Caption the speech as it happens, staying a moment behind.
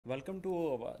Welcome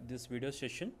to this video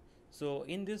session. So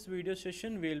in this video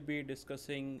session we'll be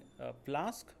discussing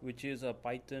Flask, which is a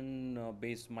Python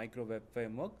based micro web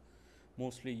framework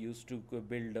mostly used to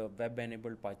build web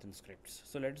enabled Python scripts.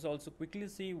 So let's also quickly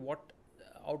see what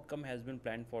outcome has been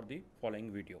planned for the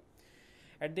following video.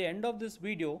 At the end of this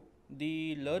video,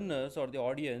 the learners or the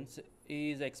audience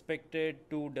is expected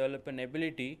to develop an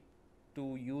ability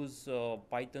to use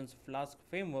Python's Flask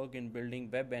framework in building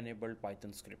web enabled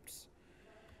Python scripts.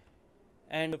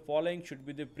 And the following should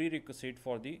be the prerequisite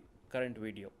for the current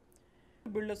video.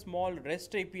 Build a small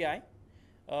REST API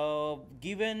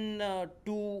given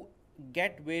to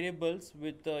get variables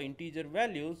with integer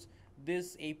values.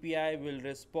 This API will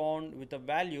respond with a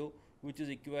value which is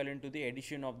equivalent to the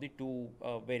addition of the two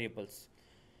variables.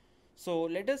 So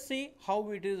let us see how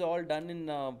it is all done in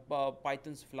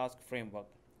Python's Flask framework.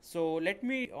 So let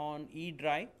me on E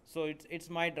drive. So it's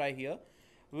my drive here.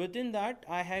 Within that,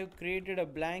 I have created a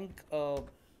blank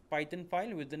Python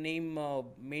file with the name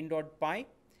main.py,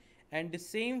 and the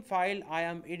same file I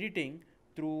am editing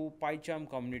through PyCharm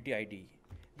community IDE.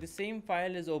 The same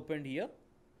file is opened here.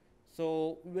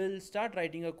 So we'll start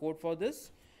writing a code for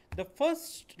this. The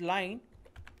first line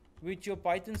which your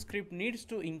Python script needs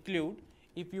to include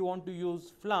if you want to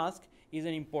use Flask is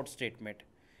an import statement.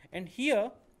 And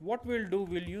here what we'll do,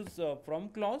 we'll use from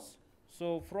clause.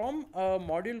 So from a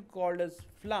module called as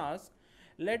Flask,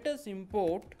 let us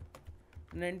import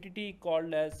an entity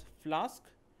called as Flask,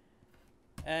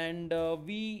 and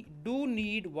we do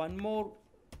need one more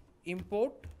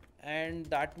import, and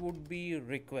that would be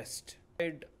request.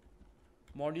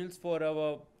 Modules for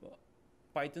our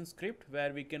Python script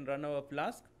where we can run our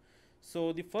Flask.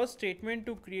 So the first statement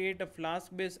to create a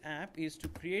Flask based app is to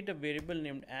create a variable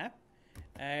named app,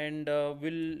 and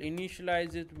we'll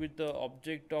initialize it with the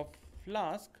object of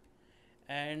Flask,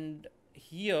 and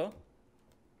here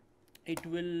it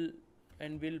will,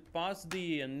 and we'll pass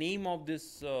the name of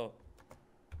this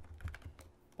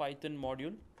Python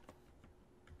module.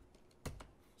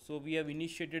 So we have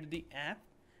initiated the app.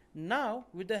 Now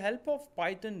with the help of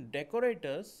Python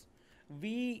decorators,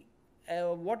 we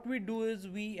what we do is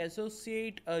we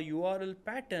associate a URL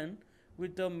pattern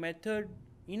with a method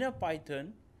in a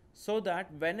Python, so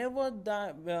that whenever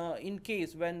the in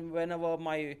case whenever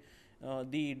my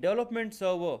the development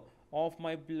server of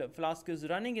my Flask is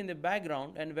running in the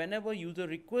background, and whenever user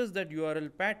requests that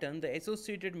URL pattern, the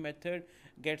associated method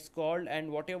gets called, and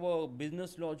whatever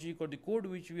business logic or the code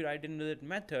which we write into that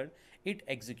method, it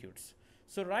executes.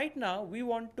 So right now we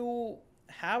want to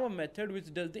have a method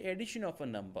which does the addition of a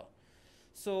number.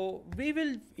 So we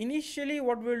will initially,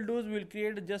 what we'll do is we'll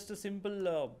create just a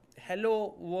simple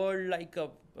hello world like a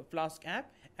Flask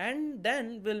app, and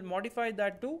then we'll modify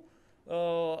that to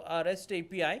a REST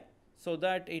API so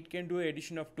that it can do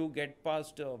addition of two get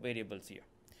passed variables here.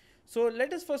 So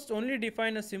let us first only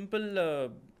define a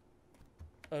simple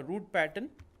route pattern.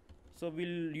 So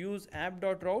we'll use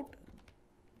app.route,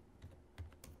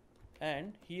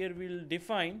 and here we'll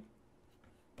define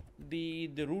the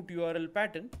route URL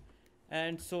pattern,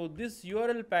 and so this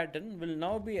URL pattern will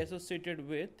now be associated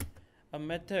with a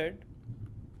method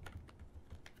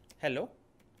hello.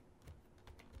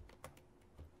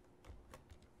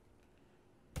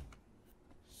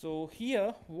 So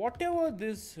here whatever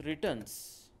this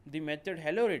returns, the method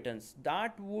hello returns,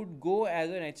 that would go as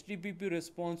an HTTP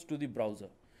response to the browser.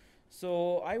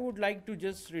 So I would like to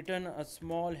just return a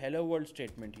small hello world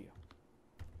statement here.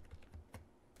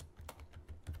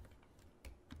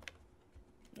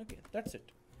 Okay, that's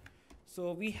it.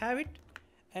 So we have it,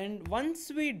 and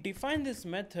once we define this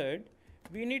method,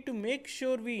 we need to make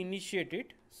sure we initiate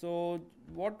it. So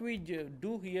what we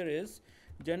do here is,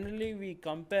 generally we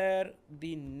compare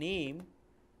the name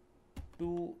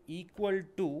to equal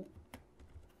to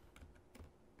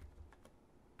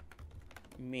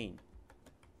main.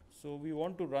 So we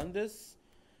want to run this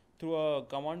through a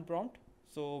command prompt.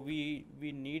 So we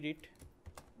need it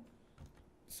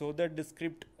so that the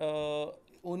script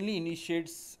only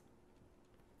initiates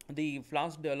the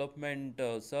Flask development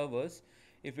servers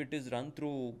if it is run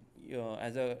through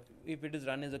if it is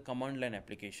run as a command line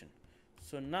application.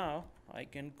 So now I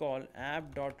can call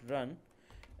app.run,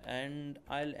 and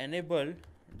I'll enable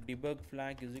debug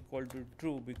flag is equal to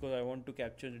true because I want to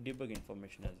capture the debug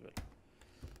information as well.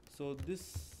 So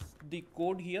this the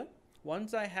code here.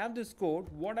 Once I have this code,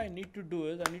 what I need to do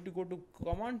is I need to go to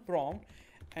command prompt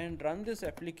and run this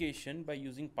application by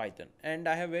using Python, and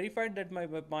I have verified that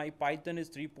my Python is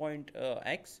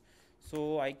 3.x,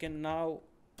 so I can now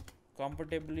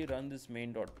comfortably run this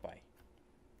main.py.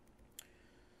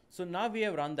 So now we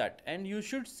have run that, and you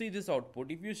should see this output.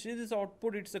 If you see this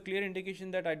output, it's a clear indication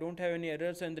that I don't have any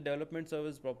errors and the development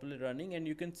service is properly running. And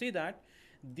you can see that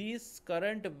this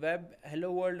current web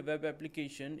hello world web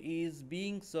application is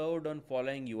being served on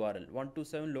following URL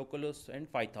 127 localhost and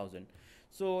 5000.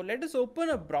 So let us open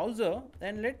a browser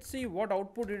and let's see what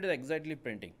output it is exactly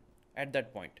printing at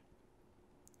that point.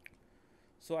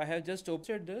 So I have just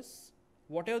opened this.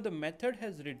 Whatever the method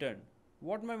has returned,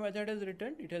 what my method has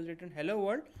returned, it has written hello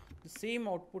world. The same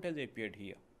output has appeared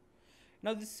here.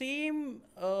 Now the same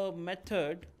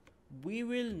method we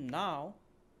will now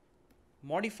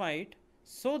modify it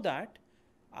so that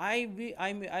I'll be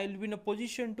in a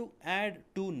position to add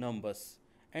two numbers,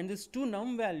 and these two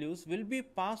num values will be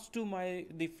passed to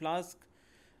the Flask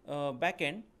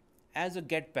backend as a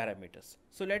get parameters.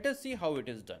 So let us see how it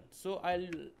is done. So I'll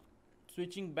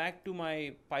switching back to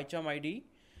my PyCharm IDE,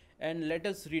 and let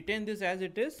us retain this as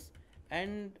it is,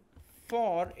 and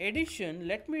for addition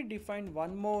let me define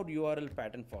one more URL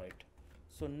pattern for it.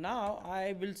 So now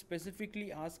I will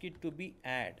specifically ask it to be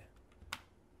add.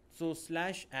 So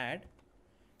 /add,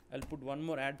 I'll put one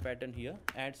more add pattern here,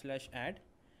 add/add,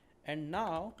 and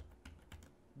now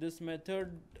this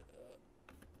method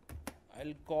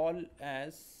I'll call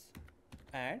as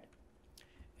add,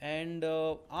 and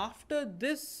after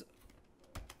this,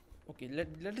 okay,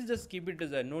 let us just keep it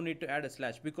as a, no need to add a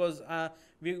slash, because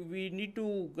we need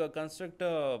to construct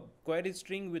a query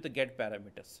string with a get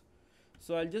parameters.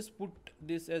 So I'll just put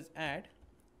this as add,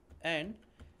 and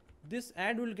this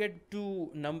add will get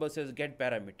two numbers as get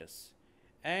parameters,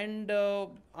 and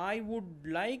I would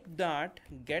like that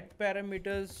get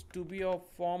parameters to be of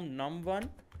form num1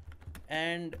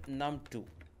 and num2.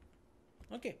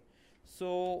 Okay,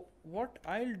 so what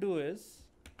I'll do is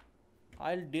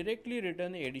I'll directly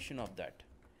return the addition of that,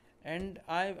 and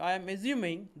I am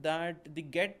assuming that the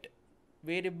get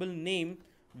variable name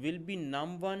will be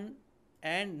num1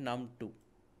 and num2.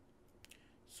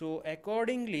 So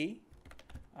accordingly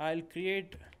I'll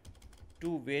create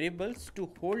two variables to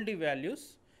hold the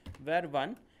values, where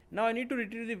one, now I need to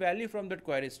retrieve the value from that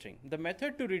query string. The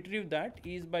method to retrieve that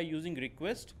is by using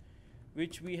request,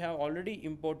 which we have already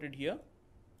imported here,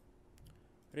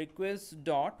 request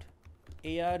dot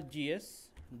args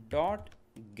dot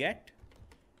get,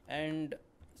 and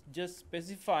just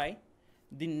specify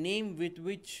the name with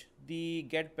which the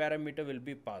get parameter will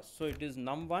be passed. So it is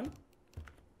num1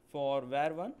 for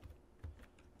var1,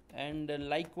 and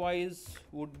likewise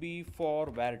would be for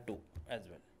var2 as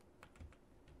well.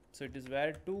 So it is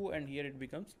var2, and here it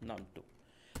becomes num2.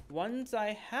 Once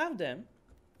I have them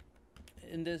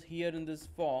in this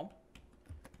form,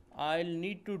 I'll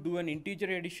need to do an integer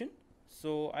addition.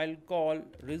 So I'll call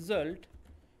result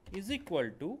is equal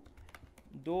to,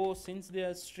 though since they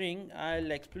are string,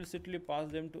 I'll explicitly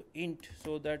pass them to int,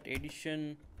 so that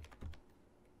addition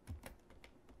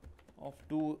of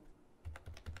two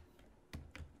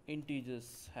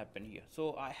integers happen here.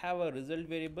 So I have a result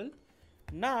variable.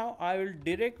 Now I will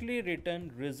directly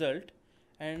return result,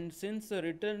 and since the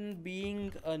return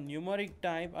being a numeric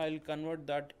type, I'll convert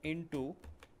that into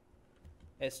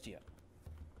str.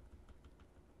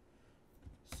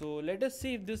 So let us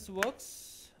see if this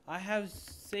works. I have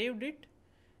saved it.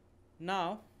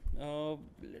 Now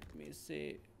let me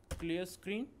say clear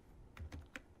screen.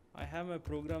 I have my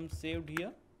program saved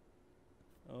here.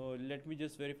 Let me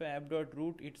just verify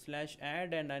app.root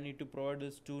it/add, and I need to provide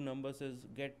these two numbers as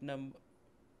get num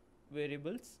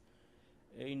variables,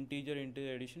 integer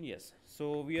addition. Yes,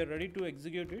 so we are ready to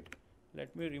execute it.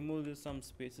 Let me remove this some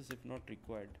spaces if not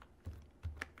required.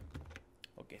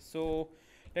 Okay, so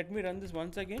let me run this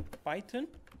once again. Python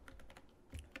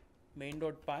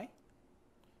main.py.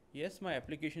 Yes, my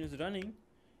application is running.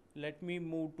 Let me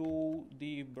move to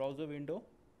the browser window.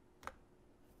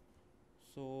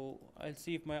 So I'll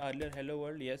see if my earlier hello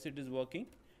world, yes, it is working.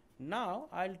 Now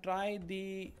I'll try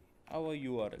our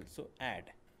URL. So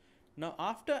add. Now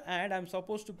after add, I'm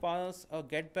supposed to pass a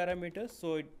get parameter.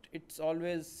 So it's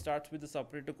always starts with a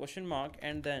separator question mark,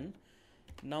 and then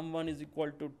num1 is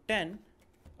equal to 10,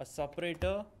 a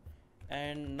separator,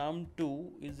 and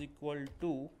num2 is equal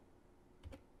to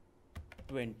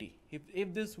 20.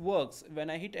 If this works, when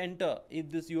I hit enter,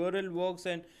 if this URL works,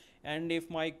 and if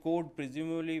my code,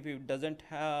 presumably if it doesn't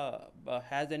have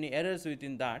has any errors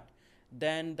within that,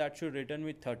 then that should return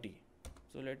me 30.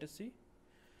 So let us see.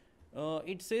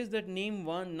 It says that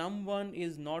num1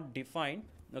 is not defined.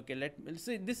 Okay, let's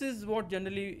see. This is what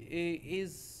generally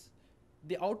is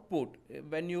the output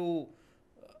when you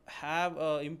have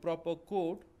improper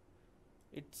code.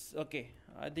 It's okay.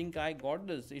 I think I got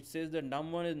this. It says that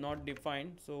num1 is not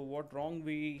defined. So what wrong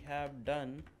we have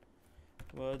done?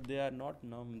 but they are not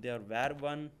num, they are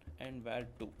var1 and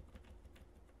var2.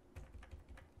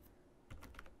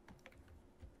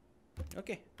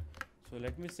 Okay, so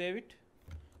let me save it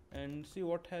and see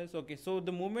what has. Okay, so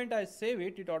the moment I save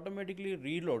it, it automatically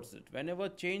reloads it. Whenever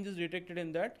change is detected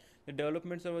in that, the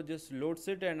development server just loads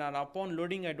it, and upon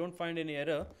loading I don't find any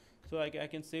error, so I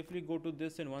can safely go to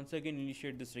this and once again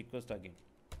initiate this request again.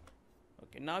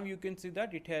 Okay, now you can see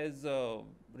that it has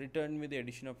returned with the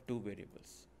addition of 2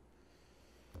 variables.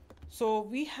 So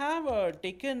we have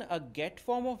taken a get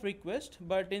form of request,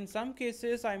 but in some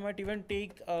cases I might even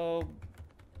take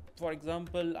for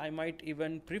example, I might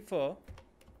even prefer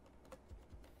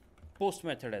post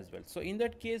method as well. So in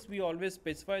that case, we always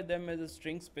specify them as a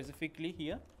string specifically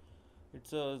here.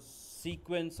 It's a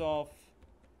sequence of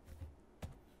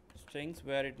strings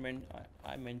where it meant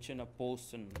I mention a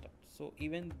post and that. So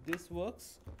even this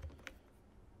works.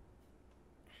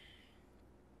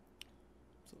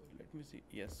 So let me see.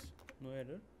 Yes, no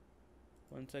error.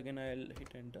 Once again I'll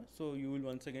hit enter. So you will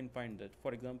once again find that.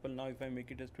 For example, now if I make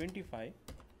it as 25,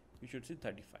 you should see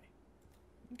 35.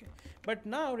 Okay, but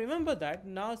now remember that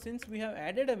now since we have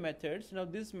added a method, now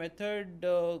this method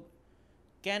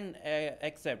can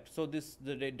accept. So this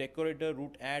the decorator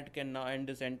root add can now, and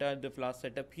this entire the Flask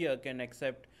setup here can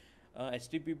accept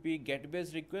HTTP get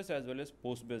based request as well as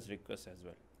post based request as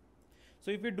well. So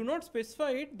if you do not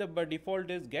specify it, the by default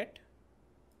is get.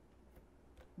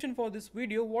 For this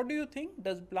video, what do you think?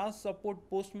 Does Flask support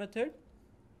post method?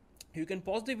 You can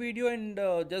pause the video and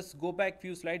just go back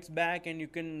few slides back, and you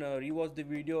can rewatch the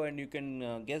video and you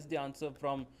can guess the answer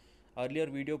from earlier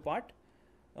video part.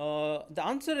 The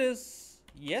answer is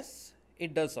yes,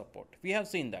 it does support. We have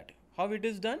seen that. How it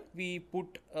is done? We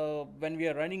put when we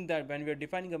are running that, when we are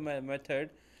defining a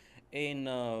method in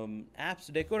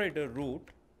apps decorator root.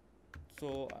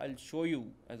 So I'll show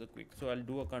you as a quick. So I'll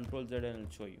do a Control Z and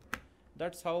I'll show you.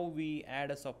 That's how we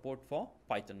add a support for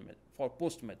Python for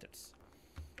post methods.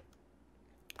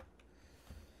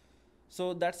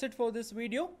 So that's it for this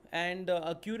video, and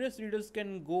curious readers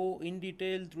can go in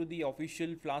detail through the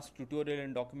official Flask tutorial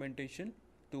and documentation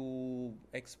to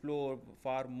explore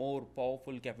far more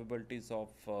powerful capabilities of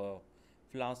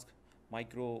Flask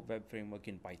micro web framework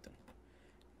in Python.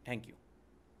 Thank you.